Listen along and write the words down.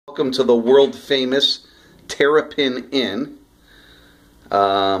Welcome to the world famous Terrapin Inn.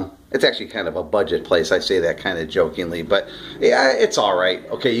 It's actually kind of a budget place. I say that kind of jokingly, but yeah, it's all right.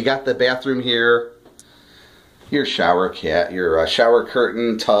 Okay, you got the bathroom here, your shower your shower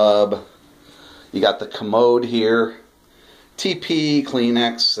curtain, tub. You got the commode here, TP,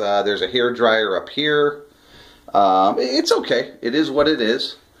 Kleenex. There's a hair dryer up here. It's okay. It is what it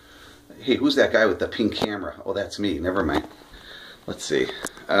is. Hey, who's that guy with the pink camera? Oh, that's me. Never mind. Let's see.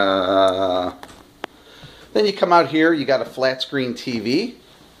 Then you come out here. You got a flat screen TV. You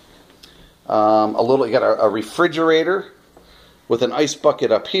got a refrigerator with an ice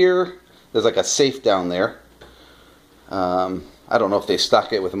bucket up here. There's like a safe down there. I don't know if they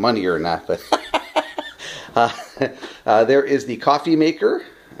stock it with money or not, but there is the coffee maker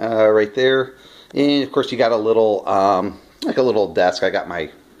right there. And of course you got a little like a little desk. I got my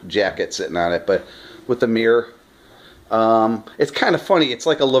jacket sitting on it, but with the mirror. It's kind of funny. It's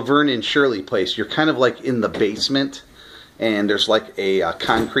like a Laverne and Shirley place. You're kind of like in the basement, and there's like a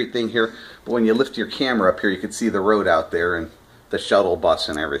concrete thing here. But when you lift your camera up here, you can see the road out there and the shuttle bus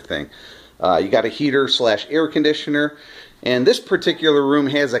and everything. You got a heater / air conditioner, and this particular room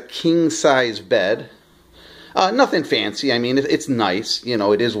has a king-size bed. Nothing fancy. I mean, it's nice. You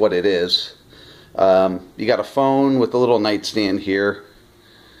know, it is what it is. You got a phone with a little nightstand here.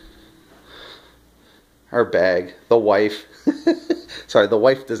 Our bag, the wife. Sorry, the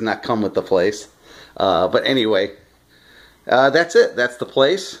wife does not come with the place. But anyway, that's it. That's the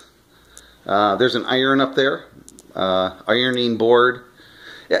place. There's an iron up there, ironing board.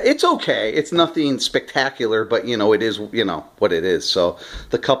 Yeah, it's okay. It's nothing spectacular, but you know it is. You know what it is. So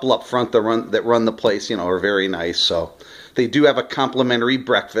the couple up front that run the place, you know, are very nice. So they do have a complimentary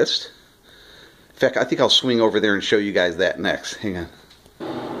breakfast. In fact, I think I'll swing over there and show you guys that next. Hang on.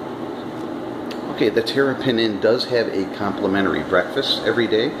 Okay, the Terrapin Inn does have a complimentary breakfast every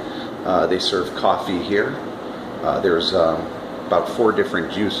day. They serve coffee here. There's about 4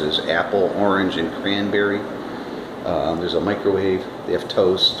 different juices: apple, orange, and cranberry. There's a microwave. They have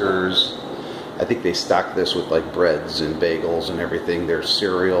toasters. I think they stock this with like breads and bagels and everything. There's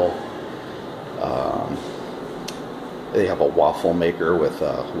cereal. They have a waffle maker with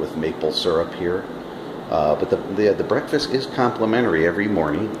maple syrup here. But the breakfast is complimentary every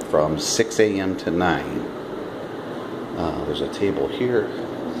morning from 6 a.m. to 9. There's a table here,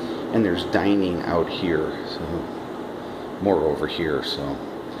 and there's dining out here, so more over here. So,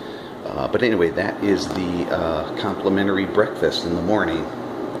 but anyway, that is the complimentary breakfast in the morning.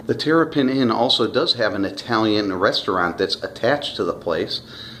 The Terrapin Inn also does have an Italian restaurant that's attached to the place.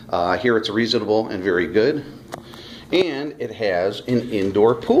 Here it's reasonable and very good, and it has an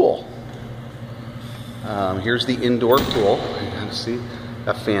indoor pool. Here's the indoor pool. You can see,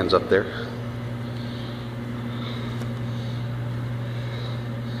 got fans up there.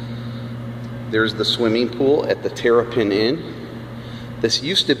 There's the swimming pool at the Terrapin Inn. This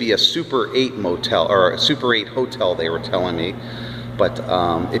used to be a Super 8 motel, or a Super 8 hotel, they were telling me, but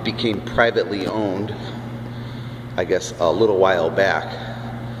it became privately owned, I guess, a little while back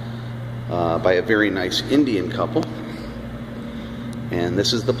by a very nice Indian couple. And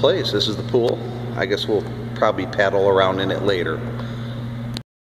this is the place. This is the pool. I guess we'll probably paddle around in it later.